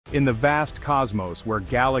In the vast cosmos where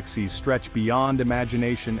galaxies stretch beyond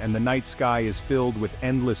imagination and the night sky is filled with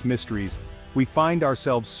endless mysteries, we find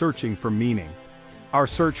ourselves searching for meaning. Our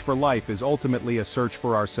search for life is ultimately a search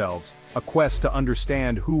for ourselves, a quest to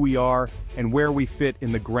understand who we are and where we fit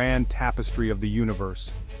in the grand tapestry of the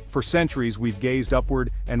universe. For centuries we've gazed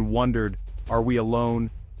upward and wondered, are we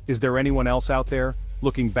alone? Is there anyone else out there,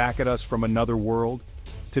 looking back at us from another world?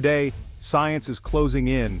 Today, science is closing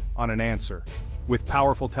in on an answer. With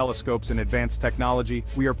powerful telescopes and advanced technology,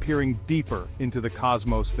 we are peering deeper into the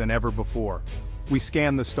cosmos than ever before. We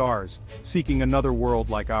scan the stars, seeking another world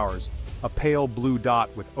like ours, a pale blue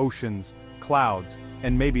dot with oceans, clouds,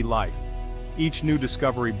 and maybe life. Each new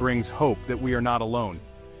discovery brings hope that we are not alone.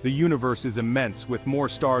 The universe is immense, with more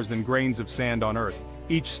stars than grains of sand on Earth.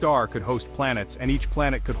 Each star could host planets, and each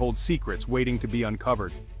planet could hold secrets waiting to be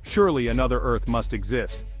uncovered. Surely another Earth must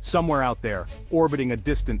exist, somewhere out there, orbiting a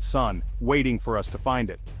distant sun, waiting for us to find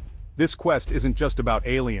it. This quest isn't just about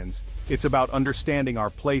aliens, it's about understanding our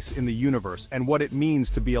place in the universe and what it means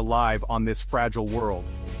to be alive on this fragile world.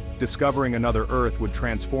 Discovering another Earth would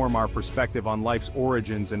transform our perspective on life's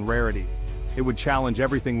origins and rarity. It would challenge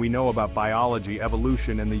everything we know about biology,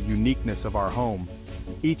 evolution, and the uniqueness of our home.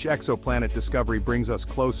 Each exoplanet discovery brings us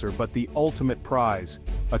closer, but the ultimate prize,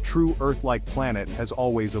 a true Earth-like planet, has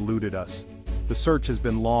always eluded us. The search has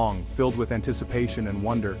been long, filled with anticipation and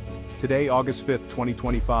wonder. Today, August 5th,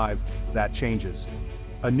 2025, that changes.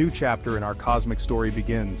 A new chapter in our cosmic story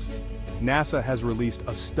begins. NASA has released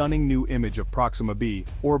a stunning new image of Proxima b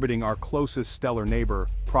orbiting our closest stellar neighbor,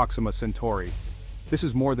 Proxima Centauri. This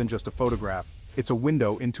is more than just a photograph, it's a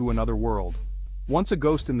window into another world. Once a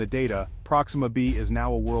ghost in the data, Proxima b is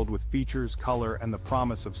now a world with features, color, and the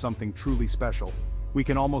promise of something truly special. We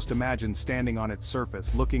can almost imagine standing on its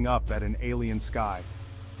surface, looking up at an alien sky.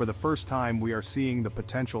 For the first time, we are seeing the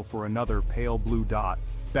potential for another pale blue dot,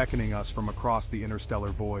 beckoning us from across the interstellar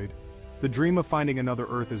void. The dream of finding another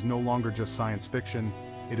Earth is no longer just science fiction,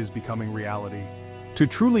 it is becoming reality. To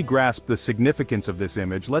truly grasp the significance of this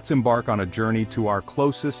image, let's embark on a journey to our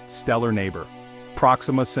closest stellar neighbor,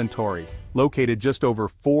 Proxima Centauri, located just over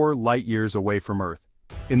 4 light-years away from Earth.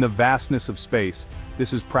 In the vastness of space,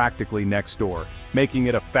 this is practically next door, making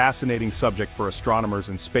it a fascinating subject for astronomers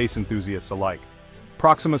and space enthusiasts alike.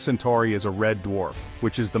 Proxima Centauri is a red dwarf,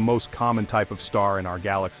 which is the most common type of star in our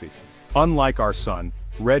galaxy. Unlike our Sun,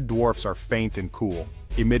 red dwarfs are faint and cool,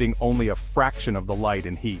 emitting only a fraction of the light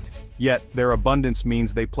and heat. Yet, their abundance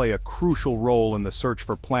means they play a crucial role in the search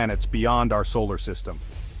for planets beyond our solar system.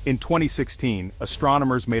 In 2016,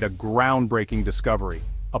 astronomers made a groundbreaking discovery,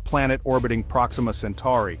 a planet orbiting Proxima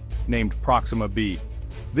Centauri, named ProximaB.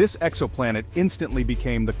 This exoplanet instantly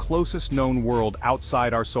became the closest known world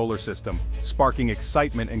outside our solar system, sparking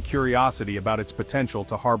excitement and curiosity about its potential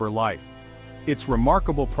to harbor life. Its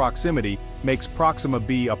remarkable proximity makes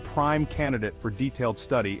ProximaB a prime candidate for detailed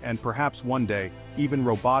study and perhaps one day, even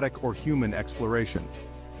robotic or human exploration.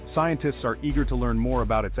 Scientists are eager to learn more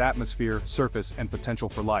about its atmosphere, surface, and potential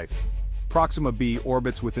for life. ProximaB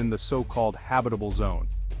orbits within the so-called habitable zone,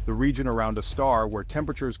 the region around a star where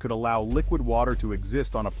temperatures could allow liquid water to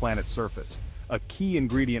exist on a planet's surface, a key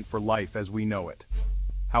ingredient for life as we know it.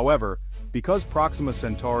 However, because Proxima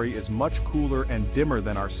Centauri is much cooler and dimmer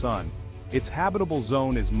than our Sun, its habitable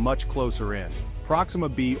zone is much closer in.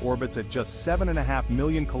 ProximaB orbits at just 7.5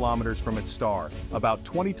 million kilometers from its star, about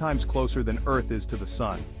 20 times closer than Earth is to the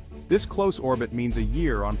Sun. This close orbit means a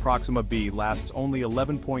year on ProximaB lasts only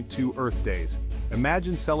 11.2 Earth days.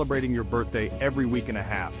 Imagine celebrating your birthday every week and a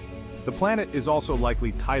half. The planet is also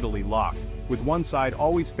likely tidally locked, with one side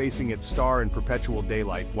always facing its star in perpetual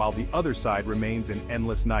daylight while the other side remains in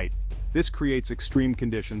endless night. This creates extreme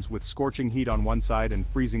conditions with scorching heat on one side and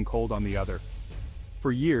freezing cold on the other.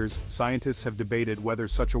 For years, scientists have debated whether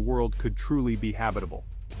such a world could truly be habitable.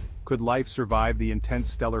 Could life survive the intense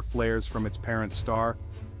stellar flares from its parent star?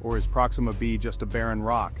 Or is ProximaB just a barren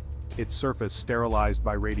rock, its surface sterilized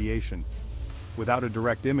by radiation? Without a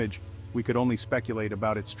direct image, we could only speculate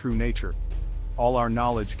about its true nature. All our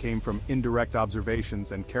knowledge came from indirect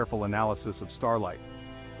observations and careful analysis of starlight.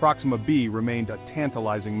 ProximaB remained a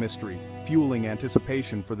tantalizing mystery, fueling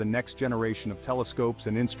anticipation for the next generation of telescopes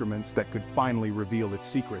and instruments that could finally reveal its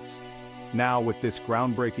secrets. Now, with this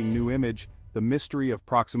groundbreaking new image, the mystery of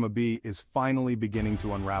ProximaB is finally beginning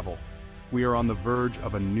to unravel. We are on the verge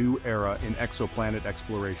of a new era in exoplanet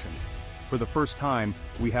exploration. For the first time,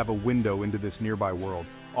 we have a window into this nearby world,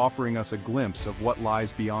 offering us a glimpse of what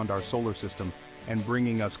lies beyond our solar system and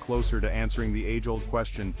bringing us closer to answering the age-old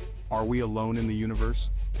question, are we alone in the universe?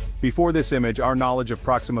 Before this image, our knowledge of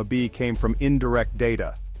ProximaB came from indirect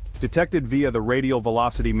data. Detected via the radial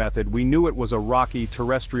velocity method, we knew it was a rocky,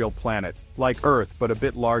 terrestrial planet, like Earth but a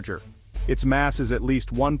bit larger. Its mass is at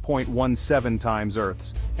least 1.17 times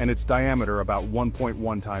Earth's, and its diameter about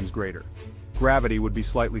 1.1 times greater. Gravity would be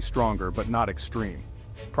slightly stronger but not extreme.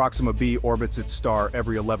 Proxima b orbits its star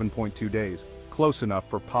every 11.2 days, close enough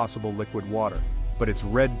for possible liquid water. But its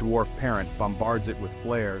red dwarf parent bombards it with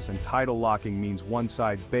flares, and tidal locking means one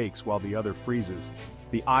side bakes while the other freezes.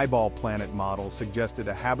 The eyeball planet model suggested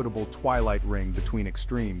a habitable twilight ring between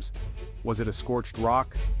extremes. Was it a scorched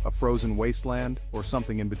rock, a frozen wasteland, or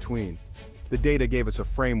something in between? The data gave us a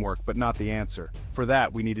framework but not the answer. For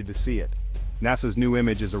that, we needed to see it. NASA's new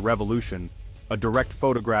image is a revolution, a direct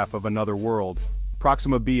photograph of another world.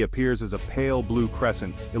 Proxima b appears as a pale blue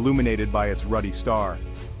crescent, illuminated by its ruddy star.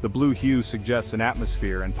 The blue hue suggests an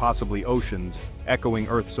atmosphere and possibly oceans, echoing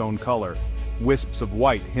Earth's own color. Wisps of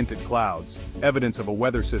white hint at clouds, evidence of a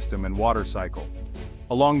weather system and water cycle.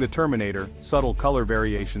 Along the terminator, subtle color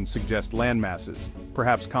variations suggest landmasses,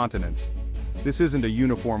 perhaps continents. This isn't a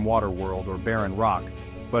uniform water world or barren rock,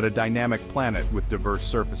 but a dynamic planet with diverse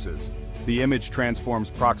surfaces. The image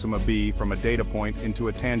transforms Proxima b from a data point into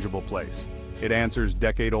a tangible place. It answers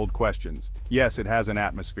decade-old questions. Yes, it has an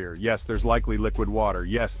atmosphere. Yes, there's likely liquid water.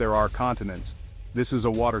 Yes, there are continents. This is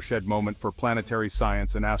a watershed moment for planetary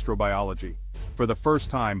science and astrobiology. For the first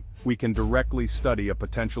time, we can directly study a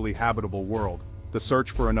potentially habitable world. The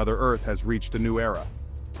search for another Earth has reached a new era.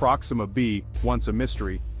 Proxima b, once a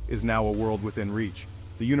mystery, is now a world within reach.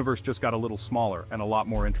 The universe just got a little smaller and a lot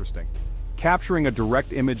more interesting. Capturing a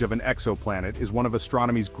direct image of an exoplanet is one of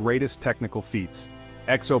astronomy's greatest technical feats.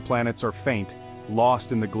 Exoplanets are faint,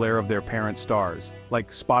 lost in the glare of their parent stars,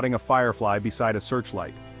 like spotting a firefly beside a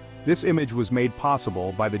searchlight. This image was made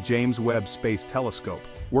possible by the James Webb Space Telescope,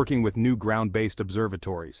 working with new ground-based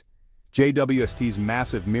observatories. JWST's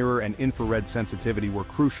massive mirror and infrared sensitivity were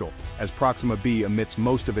crucial, as Proxima b emits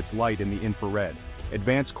most of its light in the infrared.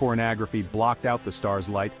 Advanced coronagraphy blocked out the star's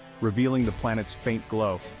light, revealing the planet's faint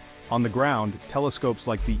glow. On the ground, telescopes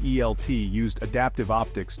like the ELT used adaptive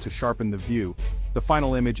optics to sharpen the view. The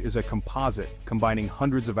final image is a composite, combining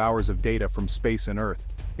hundreds of hours of data from space and Earth.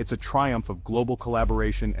 It's a triumph of global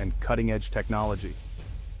collaboration and cutting-edge technology.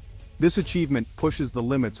 This achievement pushes the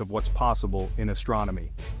limits of what's possible in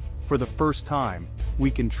astronomy. For the first time, we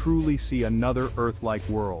can truly see another Earth-like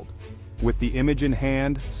world. With the image in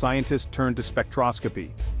hand, scientists turn to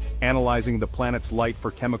spectroscopy, analyzing the planet's light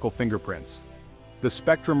for chemical fingerprints. The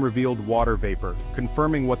spectrum revealed water vapor,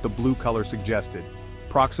 confirming what the blue color suggested.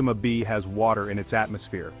 Proxima b has water in its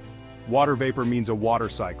atmosphere. Water vapor means a water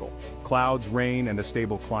cycle, clouds, rain, and a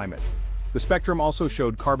stable climate. The spectrum also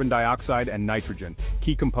showed carbon dioxide and nitrogen,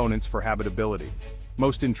 key components for habitability.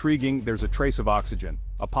 Most intriguing, there's a trace of oxygen,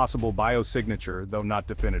 a possible biosignature, though not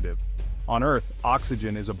definitive. On Earth,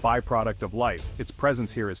 oxygen is a byproduct of life. Its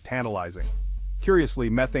presence here is tantalizing. Curiously,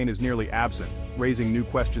 methane is nearly absent, raising new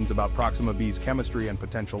questions about Proxima b's chemistry and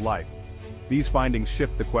potential life. These findings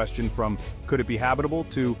shift the question from, could it be habitable,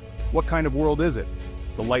 to, what kind of world is it?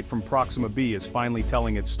 The light from Proxima b is finally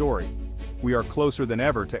telling its story. We are closer than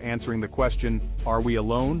ever to answering the question, are we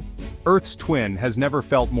alone? Earth's twin has never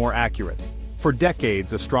felt more accurate. For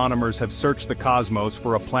decades, astronomers have searched the cosmos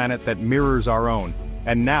for a planet that mirrors our own,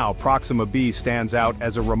 and now Proxima b stands out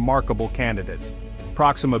as a remarkable candidate.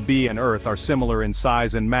 Proxima b and Earth are similar in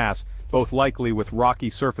size and mass, both likely with rocky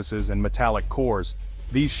surfaces and metallic cores.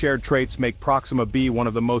 These shared traits make Proxima b one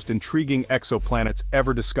of the most intriguing exoplanets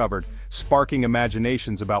ever discovered, sparking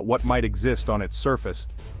imaginations about what might exist on its surface.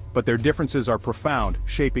 But their differences are profound,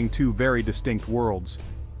 shaping two very distinct worlds.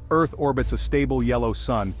 Earth orbits a stable yellow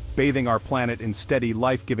sun, bathing our planet in steady,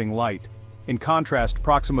 life-giving light. In contrast,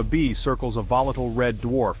 Proxima b circles a volatile red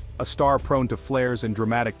dwarf, a star prone to flares and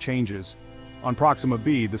dramatic changes. On Proxima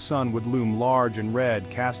b, the sun would loom large and red,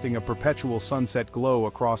 casting a perpetual sunset glow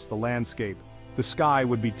across the landscape. The sky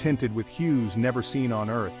would be tinted with hues never seen on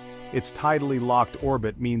Earth. Its tidally locked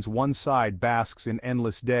orbit means one side basks in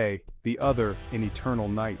endless day, the other in eternal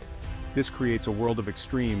night. This creates a world of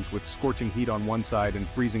extremes, with scorching heat on one side and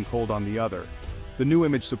freezing cold on the other. The new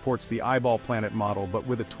image supports the eyeball planet model, but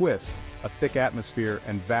with a twist. A thick atmosphere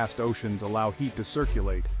and vast oceans allow heat to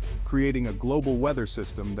circulate, creating a global weather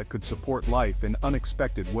system that could support life in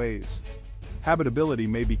unexpected ways. Habitability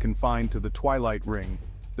may be confined to the twilight ring,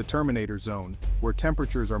 the terminator zone, where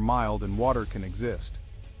temperatures are mild and water can exist.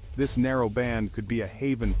 This narrow band could be a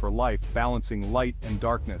haven for life, balancing light and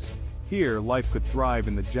darkness. Here, life could thrive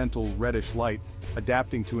in the gentle reddish light,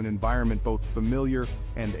 adapting to an environment both familiar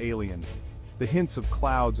and alien. The hints of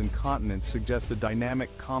clouds and continents suggest a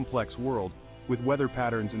dynamic, complex world, with weather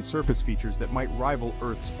patterns and surface features that might rival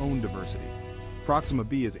Earth's own diversity. Proxima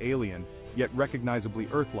B is alien, yet recognizably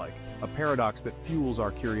Earth-like, a paradox that fuels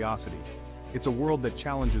our curiosity. It's a world that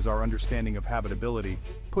challenges our understanding of habitability,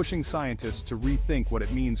 pushing scientists to rethink what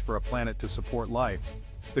it means for a planet to support life.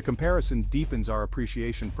 The comparison deepens our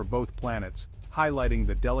appreciation for both planets, highlighting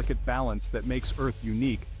the delicate balance that makes Earth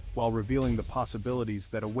unique, while revealing the possibilities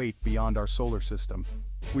that await beyond our solar system.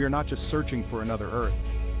 We are not just searching for another Earth.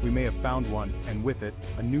 We may have found one, and with it,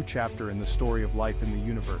 a new chapter in the story of life in the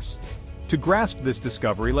universe. To grasp this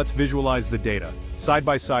discovery, let's visualize the data.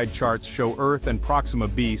 Side-by-side charts show Earth and Proxima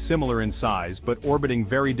B similar in size, but orbiting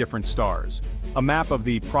very different stars. A map of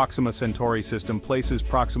the Proxima Centauri system places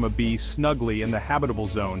Proxima B snugly in the habitable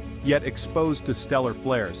zone, yet exposed to stellar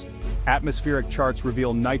flares. Atmospheric charts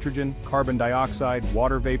reveal nitrogen, carbon dioxide,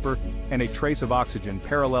 water vapor, and a trace of oxygen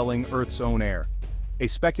paralleling Earth's own air. A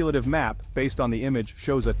speculative map, based on the image,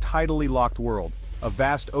 shows a tidally locked world. A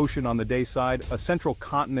vast ocean on the day side, a central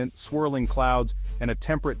continent, swirling clouds, and a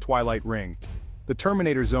temperate twilight ring. The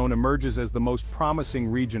Terminator Zone emerges as the most promising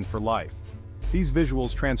region for life. These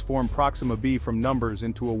visuals transform Proxima B from numbers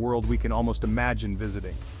into a world we can almost imagine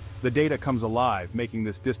visiting. The data comes alive, making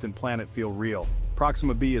this distant planet feel real.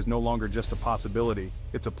 Proxima B is no longer just a possibility,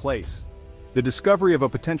 it's a place. The discovery of a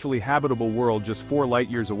potentially habitable world just 4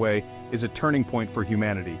 light-years away is a turning point for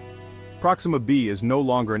humanity. Proxima B is no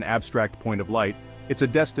longer an abstract point of light, it's a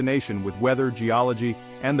destination with weather, geology,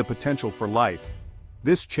 and the potential for life.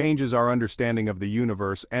 This changes our understanding of the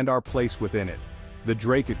universe and our place within it. The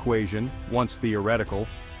Drake equation, once theoretical,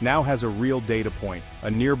 now has a real data point,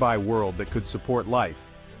 a nearby world that could support life.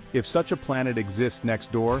 If such a planet exists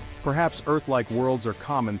next door, perhaps Earth-like worlds are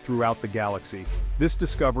common throughout the galaxy. This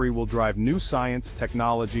discovery will drive new science,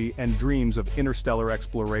 technology, and dreams of interstellar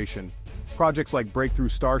exploration. Projects like Breakthrough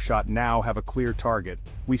Starshot now have a clear target.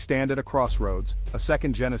 We stand at a crossroads. A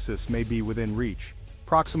second Genesis may be within reach.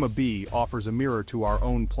 Proxima B offers a mirror to our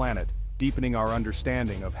own planet, deepening our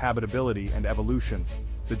understanding of habitability and evolution.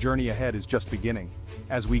 The journey ahead is just beginning.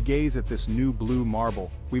 As we gaze at this new blue marble,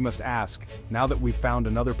 we must ask, now that we've found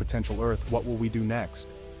another potential Earth, what will we do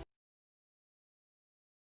next?